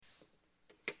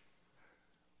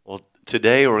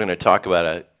Today we're going to talk about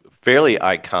a fairly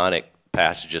iconic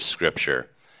passage of Scripture.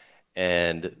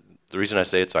 And the reason I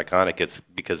say it's iconic is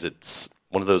because it's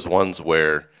one of those ones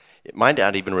where it might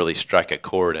not even really strike a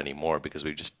chord anymore because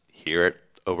we just hear it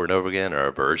over and over again, or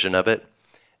a version of it.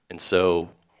 And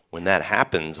so when that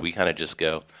happens, we kind of just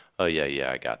go, oh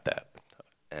yeah, I got that.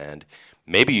 And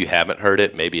maybe you haven't heard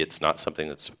it, maybe it's not something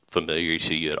that's familiar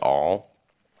to you at all,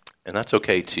 and that's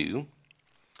okay too.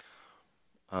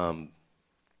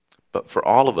 But for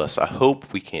all of us, I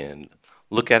hope we can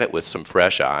look at it with some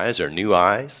fresh eyes or new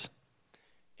eyes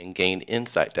and gain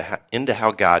insight into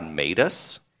how God made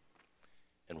us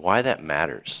and why that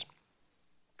matters.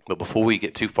 But before we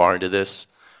get too far into this,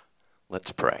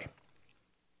 let's pray.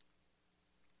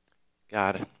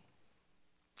 God,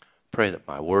 pray that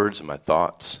my words and my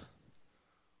thoughts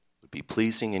would be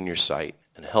pleasing in your sight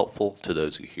and helpful to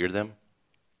those who hear them.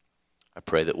 I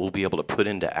pray that we'll be able to put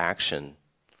into action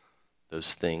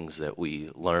those things that we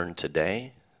learn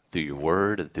today through your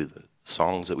word and through the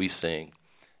songs that we sing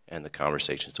and the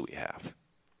conversations that we have.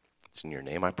 It's in your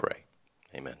name I pray.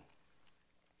 Amen.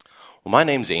 Well, my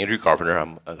name's Andrew Carpenter.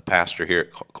 I'm a pastor here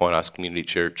at Coinos Community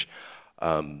Church.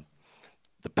 The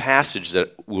passage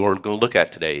that we're going to look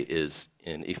at today is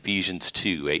in Ephesians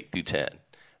 2, 8 through 10.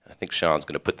 I think Sean's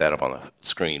going to put that up on the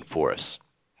screen for us.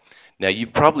 Now,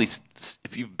 you've probably,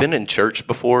 if you've been in church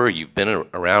before, or you've been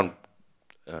around,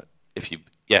 if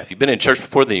you've been in church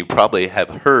before, then you probably have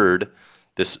heard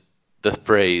the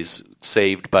phrase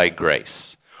 "saved by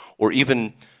grace," or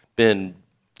even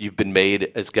you've been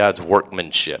made as God's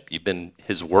workmanship. You've been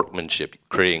His workmanship,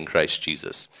 creating Christ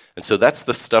Jesus, and so that's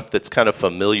the stuff that's kind of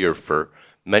familiar for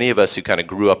many of us who kind of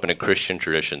grew up in a Christian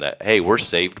tradition. That hey, we're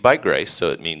saved by grace,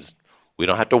 so it means we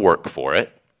don't have to work for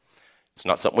it. It's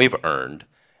not something we've earned.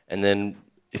 And then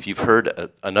if you've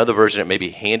heard another version, it may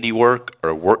be handiwork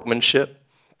or workmanship.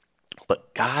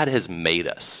 But God has made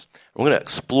us. We're going to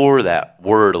explore that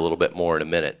word a little bit more in a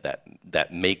minute,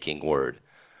 that making word.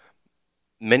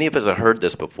 Many of us have heard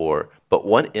this before, but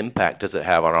what impact does it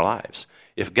have on our lives?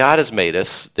 If God has made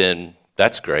us, then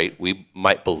that's great. We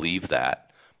might believe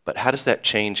that. But how does that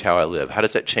change how I live? How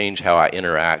does that change how I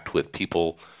interact with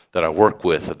people that I work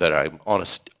with, that I'm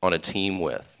on a team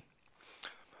with?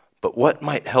 But what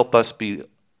might help us be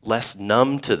less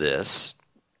numb to these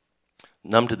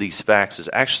facts, is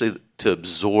actually to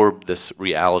absorb this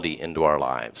reality into our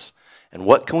lives. And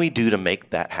what can we do to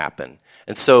make that happen?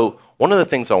 And so one of the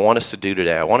things I want us to do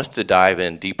today, I want us to dive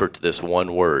in deeper to this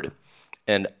one word.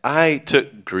 And I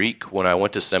took Greek when I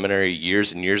went to seminary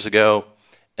years and years ago.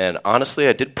 And honestly,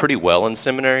 I did pretty well in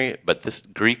seminary, but this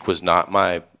Greek was not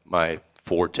my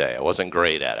forte. I wasn't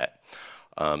great at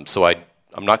it. So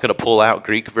I'm not going to pull out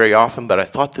Greek very often, but I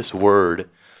thought this word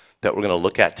that we're going to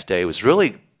look at today was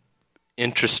really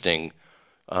interesting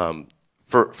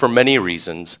for many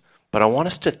reasons, but I want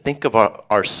us to think of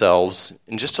ourselves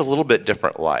in just a little bit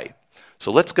different light.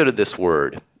 So let's go to this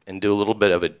word and do a little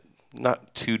bit of a,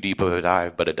 not too deep of a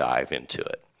dive, but a dive into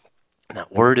it. And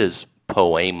that word is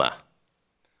poema.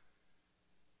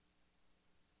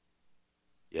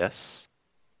 Yes?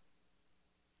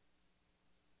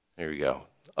 There we go.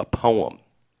 A poem.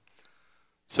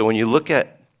 So when you look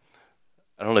at,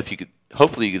 I don't know if you could,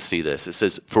 hopefully you can see this. It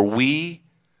says, for we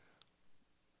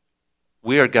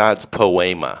are God's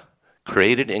poema,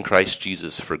 created in Christ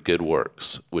Jesus for good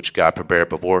works, which God prepared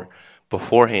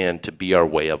beforehand to be our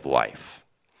way of life.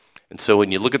 And so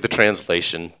when you look at the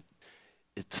translation,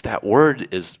 it's that word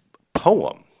is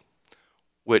poem,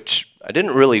 which I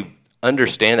didn't really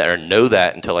understand that or know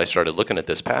that until I started looking at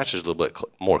this passage a little bit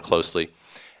more closely.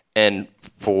 And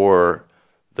for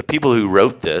the people who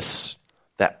wrote this,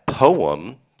 that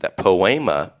poem, that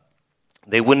poema,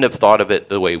 they wouldn't have thought of it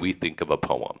the way we think of a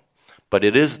poem. But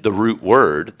it is the root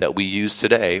word that we use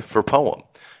today for poem.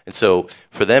 And so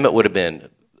for them, it would have been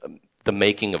the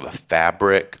making of a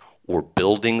fabric or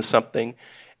building something.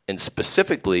 And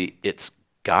specifically, it's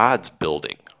God's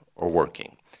building or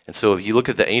working. And so if you look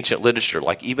at the ancient literature,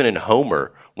 like even in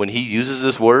Homer, when he uses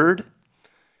this word,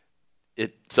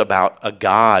 it's about a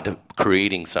God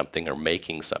creating something or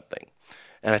making something.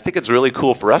 And I think it's really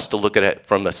cool for us to look at it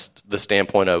from the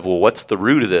standpoint of, well, what's the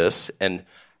root of this? And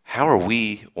how are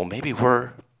we, well, maybe we're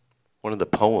one of the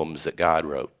poems that God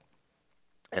wrote.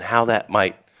 And how that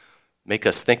might make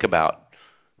us think about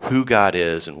who God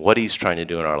is and what He's trying to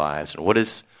do in our lives and what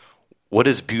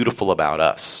is beautiful about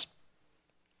us.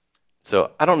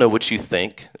 So I don't know what you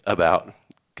think about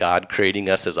God creating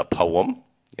us as a poem.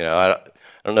 You know, I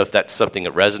don't know if that's something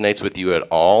that resonates with you at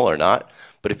all or not.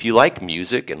 But if you like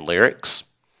music and lyrics,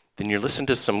 then you're listening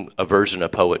to a version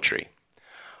of poetry.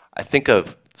 I think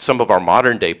of some of our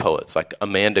modern day poets like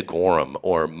Amanda Gorham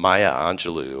or Maya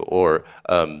Angelou or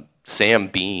Sam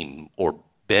Beam or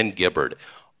Ben Gibbard.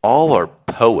 All are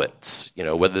poets,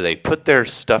 whether they put their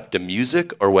stuff to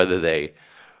music or whether they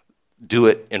do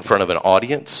it in front of an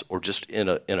audience or just in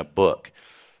a book.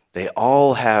 They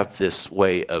all have this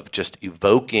way of just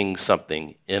evoking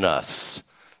something in us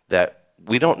that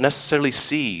we don't necessarily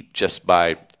see just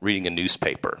by reading a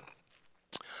newspaper.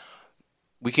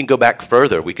 We can go back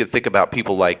further. We could think about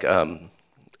people like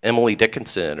Emily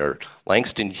Dickinson or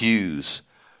Langston Hughes,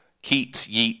 Keats,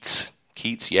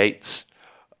 Yeats,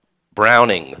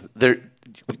 Browning.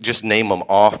 Just name them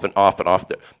off and off and off.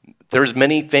 There's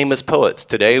many famous poets.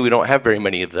 Today we don't have very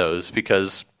many of those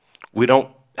because we don't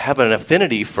have an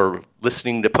affinity for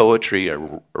listening to poetry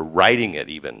or writing it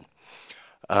even.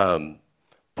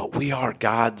 But we are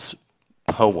God's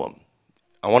poem.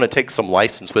 I want to take some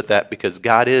license with that because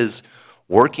God is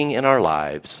working in our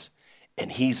lives,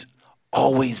 and he's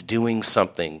always doing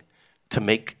something to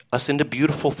make us into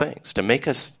beautiful things, to make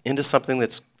us into something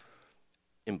that's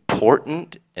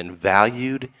important and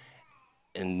valued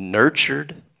and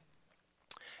nurtured.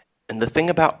 And the thing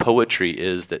about poetry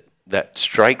is that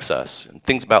strikes us, and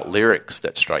things about lyrics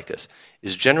that strike us,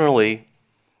 is generally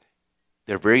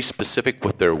they're very specific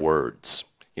with their words.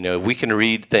 We can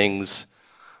read things,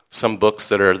 some books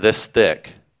that are this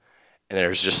thick, and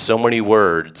there's just so many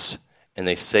words, and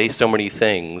they say so many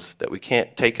things that we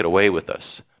can't take it away with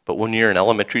us. But when you're in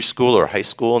elementary school or high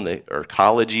school or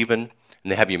college even,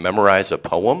 and they have you memorize a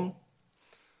poem,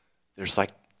 there's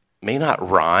may not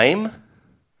rhyme,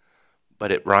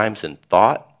 but it rhymes in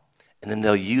thought. And then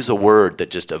they'll use a word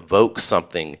that just evokes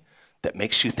something that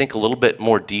makes you think a little bit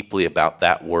more deeply about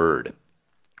that word.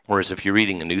 Whereas if you're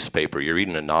reading a newspaper, you're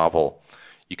reading a novel,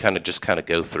 you kind of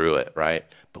go through it, right?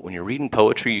 But when you're reading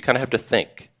poetry, you kind of have to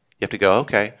think. You have to go,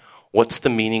 okay, what's the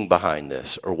meaning behind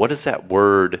this? Or what does that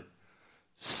word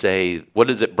say? What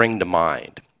does it bring to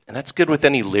mind? And that's good with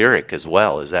any lyric as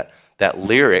well, is that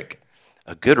lyric,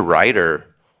 a good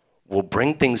writer will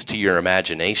bring things to your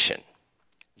imagination.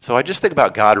 So I just think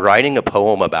about God writing a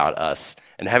poem about us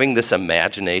and having this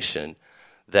imagination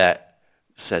that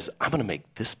says, I'm going to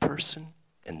make this person,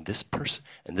 and this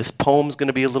poem's going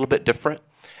to be a little bit different,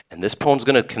 and this poem's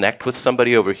going to connect with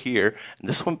somebody over here, and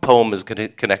this poem is going to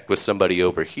connect with somebody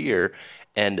over here,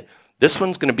 and this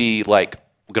one's going to be going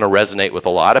to resonate with a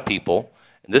lot of people,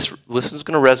 and this one's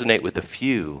going to resonate with a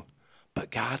few, but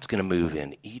God's going to move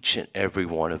in each and every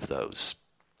one of those.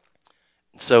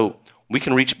 And so we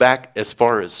can reach back as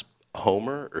far as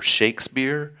Homer or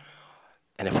Shakespeare,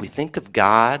 and if we think of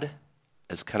God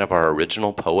as kind of our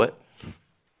original poet,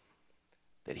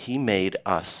 that he made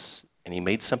us, and he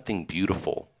made something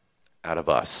beautiful out of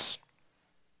us.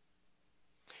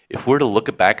 If we're to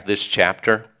look back at this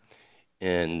chapter,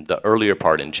 in the earlier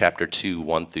part, in chapter 2,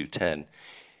 1 through 10,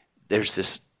 there's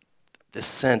this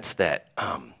sense that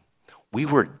we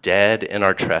were dead in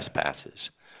our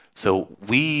trespasses. So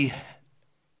we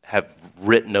have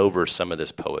written over some of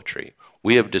this poetry.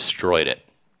 We have destroyed it.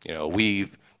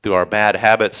 We've, through our bad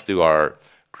habits, through our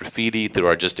graffiti, through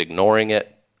our just ignoring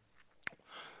it.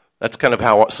 That's kind of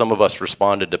how some of us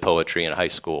responded to poetry in high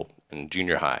school and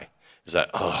junior high, is that,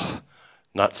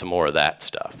 not some more of that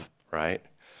stuff, right?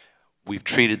 We've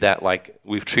treated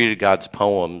God's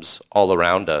poems all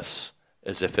around us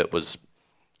as if it was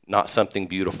not something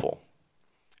beautiful.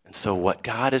 And so what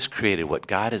God has created, what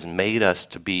God has made us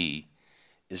to be,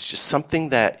 is just something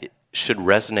that should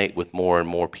resonate with more and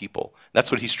more people.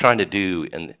 That's what he's trying to do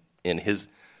in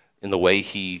the way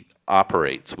he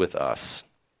operates with us.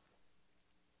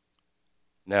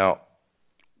 Now,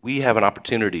 we have an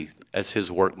opportunity as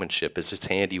his workmanship, as his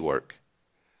handiwork.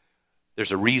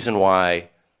 There's a reason why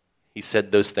he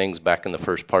said those things back in the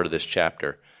first part of this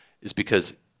chapter, is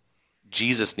because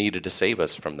Jesus needed to save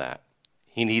us from that.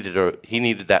 He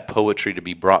needed that poetry to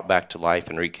be brought back to life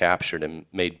and recaptured and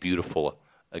made beautiful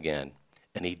again.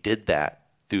 And he did that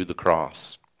through the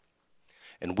cross.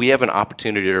 And we have an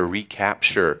opportunity to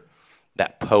recapture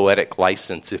that poetic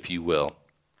license, if you will.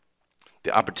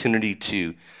 The opportunity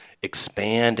to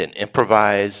expand and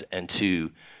improvise and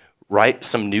to write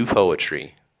some new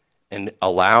poetry and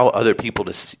allow other people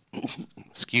to see,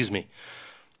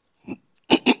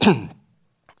 and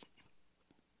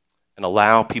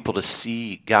allow people to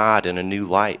see God in a new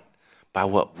light by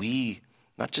what we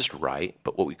not just write,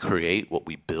 but what we create, what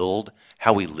we build,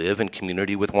 how we live in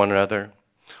community with one another.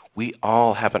 We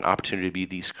all have an opportunity to be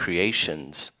these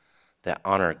creations that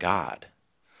honor God.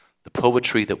 The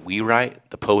poetry that we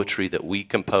write, the poetry that we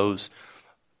compose,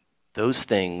 those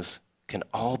things can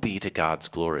all be to God's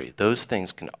glory. Those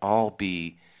things can all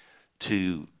be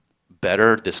to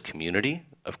better this community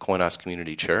of Koinos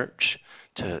Community Church,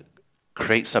 to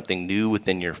create something new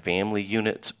within your family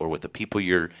units or with the people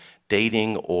you're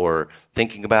dating or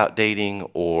thinking about dating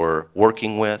or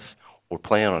working with or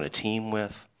playing on a team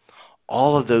with.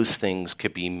 All of those things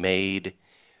could be made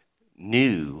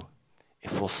new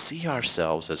if we'll see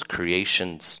ourselves as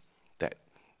creations that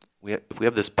if we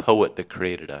have this poet that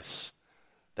created us,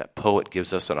 that poet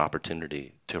gives us an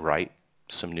opportunity to write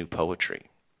some new poetry.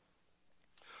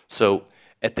 So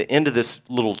at the end of this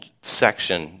little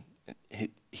section,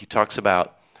 he talks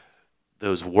about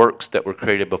those works that were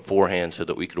created beforehand so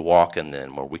that we could walk in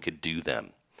them or we could do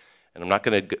them. And I'm not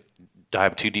going to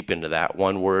dive too deep into that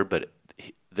one word, but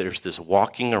there's this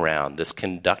walking around, this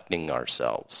conducting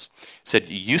ourselves. He said,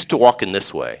 you used to walk in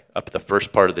this way, up at the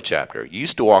first part of the chapter. You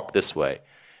used to walk this way.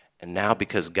 And now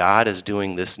because God is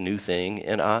doing this new thing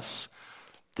in us,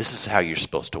 this is how you're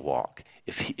supposed to walk.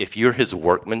 If you're his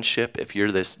workmanship, if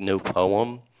you're this new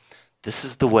poem, this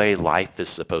is the way life is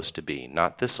supposed to be.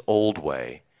 Not this old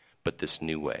way, but this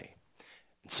new way.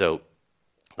 And so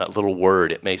that little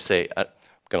word, it may say, I'm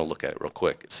going to look at it real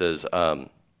quick. It says,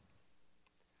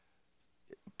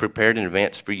 prepared in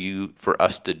advance for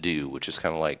us to do, which is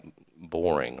kind of like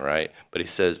boring, right? But he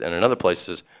says, in another place, it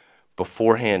says,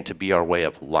 beforehand to be our way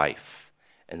of life.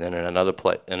 And then in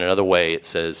another way, it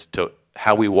says to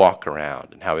how we walk around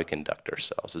and how we conduct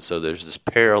ourselves. And so there's this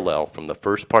parallel from the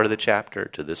first part of the chapter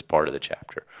to this part of the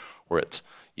chapter, where it's,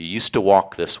 you used to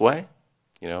walk this way,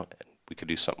 and we could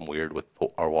do something weird with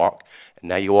our walk, and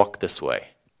now you walk this way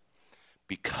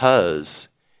because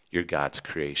you're God's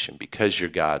creation, because you're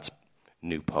God's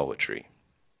new poetry.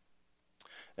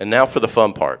 And now for the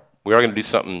fun part. We are going to do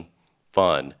something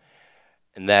fun,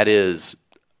 and that is,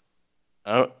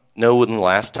 I don't know when the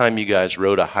last time you guys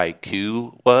wrote a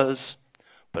haiku was,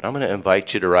 but I'm going to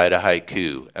invite you to write a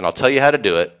haiku, and I'll tell you how to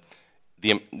do it,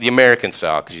 the American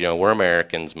style, because we're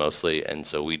Americans mostly, and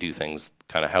so we do things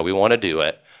kind of how we want to do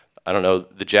it. I don't know,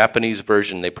 the Japanese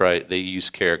version, they use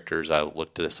characters. I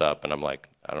looked this up, and I'm like,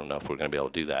 I don't know if we're going to be able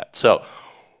to do that. So,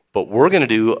 but we're going to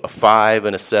do a 5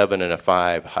 and a 7 and a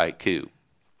 5 haiku,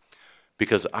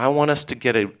 because I want us to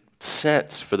get a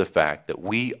sense for the fact that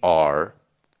we are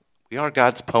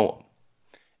God's poem,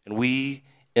 and we,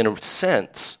 in a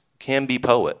sense, can be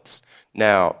poets.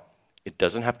 Now, it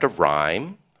doesn't have to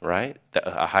rhyme, right?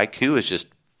 A haiku is just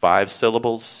 5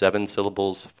 syllables, 7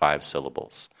 syllables, 5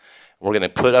 syllables. We're going to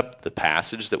put up the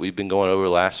passage that we've been going over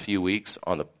the last few weeks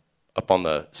up on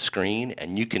the screen,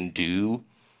 and you can do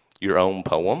your own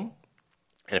poem.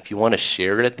 And if you want to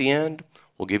share it at the end,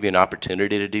 we'll give you an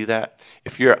opportunity to do that.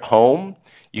 If you're at home,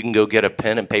 you can go get a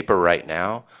pen and paper right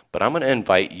now, but I'm going to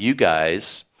invite you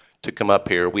guys to come up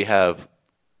here. We have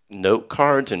note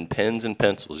cards and pens and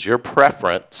pencils, your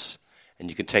preference, and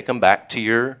you can take them back to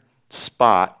your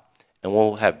spot, and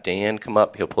we'll have Dan come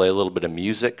up. He'll play a little bit of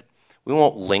music. We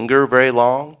won't linger very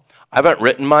long. I haven't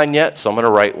written mine yet, so I'm going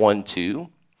to write one too.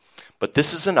 But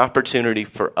this is an opportunity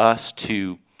for us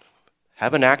to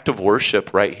have an act of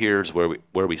worship right here is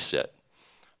where we sit.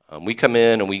 We come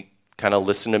in and we kind of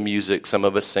listen to music. Some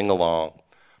of us sing along.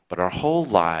 But our whole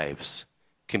lives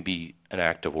can be an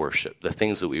act of worship. The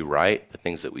things that we write, the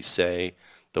things that we say,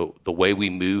 the way we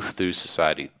move through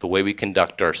society, the way we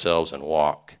conduct ourselves and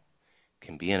walk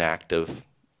can be an act of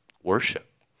worship.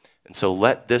 And so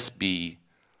let this be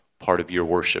part of your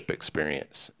worship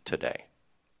experience today.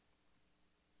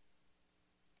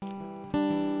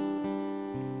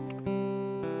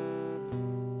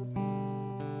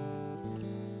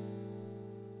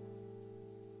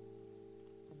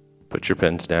 Put your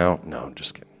pens down. No, I'm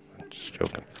just kidding. I'm just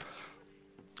joking.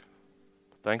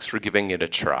 Thanks for giving it a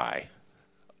try.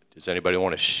 Does anybody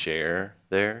want to share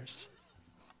theirs?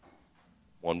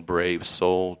 One brave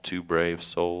soul, 2 brave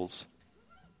souls.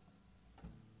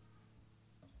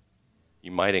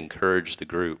 You might encourage the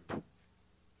group.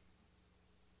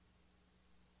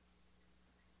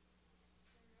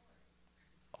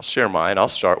 I'll share mine. I'll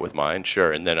start with mine,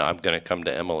 sure, and then I'm going to come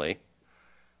to Emily.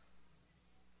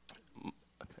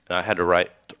 And I had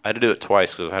to do it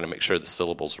twice because I had to make sure the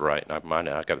syllables were right. And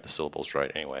I got the syllables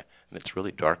right anyway. And it's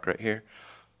really dark right here.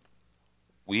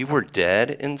 We were dead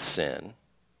in sin.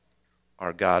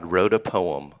 Our God wrote a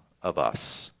poem of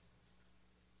us.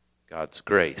 God's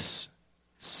grace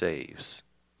saves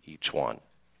each one.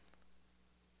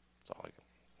 That's all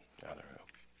I got.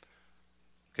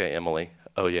 Okay, Emily.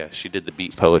 Oh yeah, she did the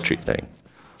beat poetry thing.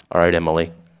 All right,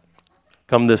 Emily.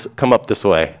 Come up this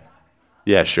way.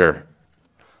 Yeah, sure.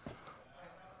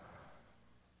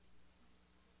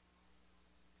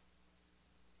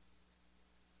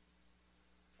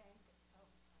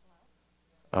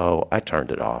 Oh, I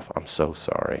turned it off. I'm so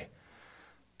sorry.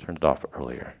 turned it off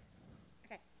earlier.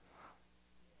 Okay.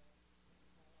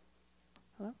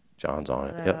 Hello? John's on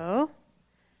it. Hello? Yep.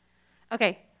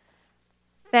 Okay.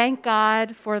 Thank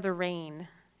God for the rain.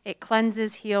 It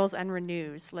cleanses, heals, and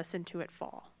renews. Listen to it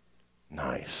fall.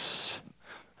 Nice.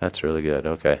 That's really good.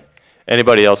 Okay.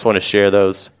 Anybody else want to share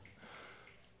those?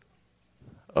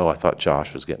 Oh, I thought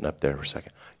Josh was getting up there for a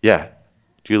second. Yeah.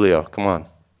 Julio, come on.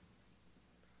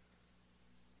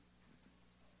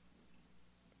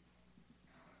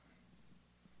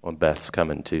 Well, Beth's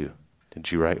coming too.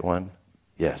 Did you write one?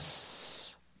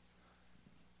 Yes.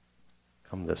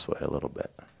 Come this way a little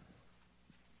bit.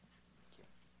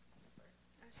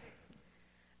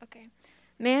 Okay.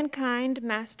 Mankind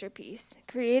masterpiece,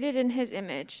 created in his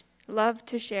image, loved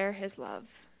to share his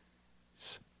love.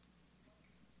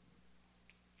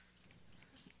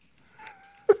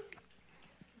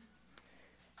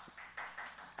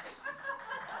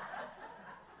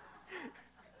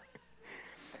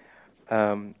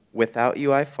 Without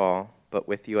you I fall, but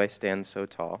with you I stand so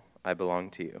tall. I belong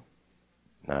to you.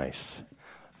 Nice.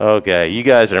 Okay, you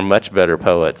guys are much better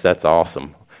poets. That's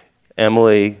awesome.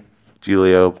 Emily,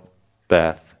 Julio,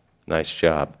 Beth, nice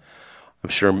job. I'm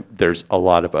sure there's a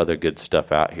lot of other good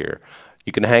stuff out here.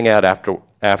 You can hang out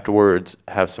afterwards,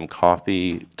 have some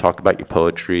coffee, talk about your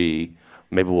poetry.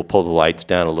 Maybe we'll pull the lights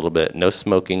down a little bit. No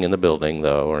smoking in the building,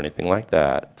 though, or anything like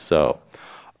that. So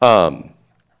I'm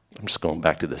just going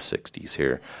back to the 60s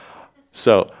here.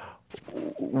 So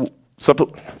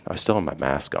I still have my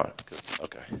mask on.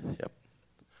 Okay, yep.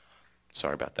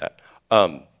 Sorry about that.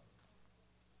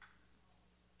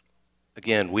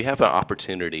 Again, we have an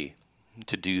opportunity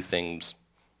to do things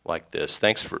like this.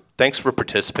 Thanks for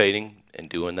participating and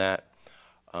doing that.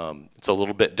 It's a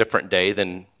little bit different day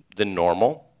than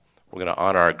normal. We're going to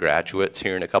honor our graduates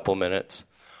here in a couple of minutes.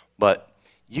 But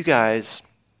you guys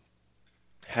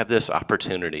have this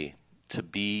opportunity to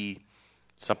be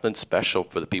something special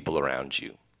for the people around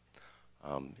you.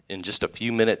 In just a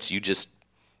few minutes, you just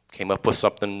came up with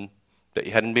something that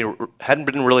you hadn't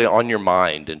been really on your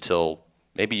mind until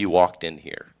maybe you walked in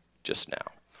here just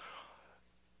now.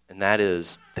 And that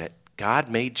is that God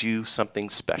made you something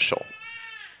special.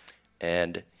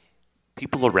 And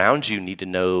people around you need to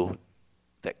know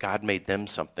that God made them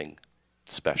something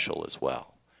special as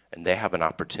well. And they have an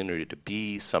opportunity to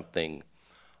be something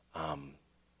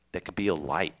that could be a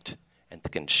light and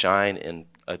that can shine in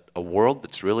a world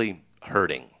that's really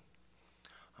hurting.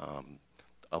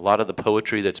 A lot of the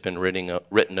poetry that's been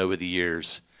written over the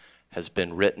years has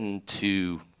been written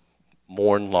to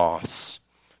mourn loss,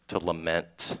 to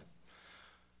lament.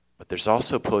 But there's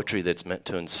also poetry that's meant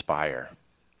to inspire.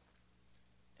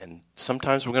 And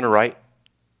sometimes we're going to write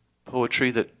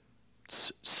poetry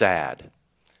that's sad.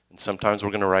 And sometimes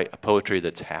we're going to write a poetry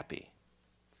that's happy.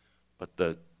 But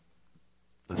the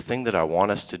thing that I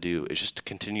want us to do is just to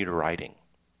continue to writing.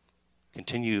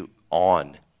 Continue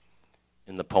on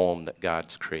in the poem that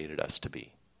God's created us to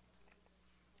be.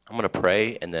 I'm going to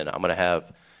pray, and then I'm going to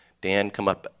have Dan come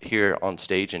up here on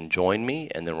stage and join me,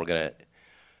 and then we're going to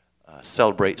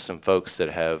celebrate some folks that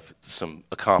have some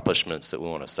accomplishments that we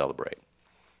want to celebrate.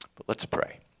 But let's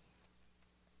pray.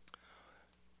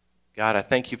 God, I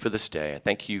thank you for this day. I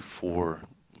thank you for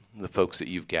the folks that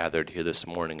you've gathered here this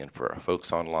morning and for our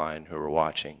folks online who are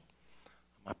watching.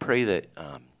 I pray that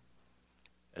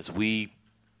as we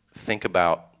think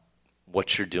about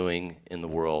what you're doing in the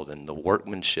world and the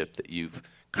workmanship that you've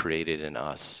created in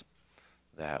us,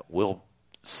 that we'll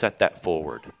set that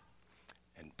forward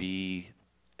and be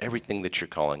everything that you're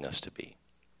calling us to be.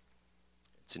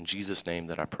 It's in Jesus' name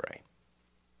that I pray.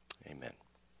 Amen.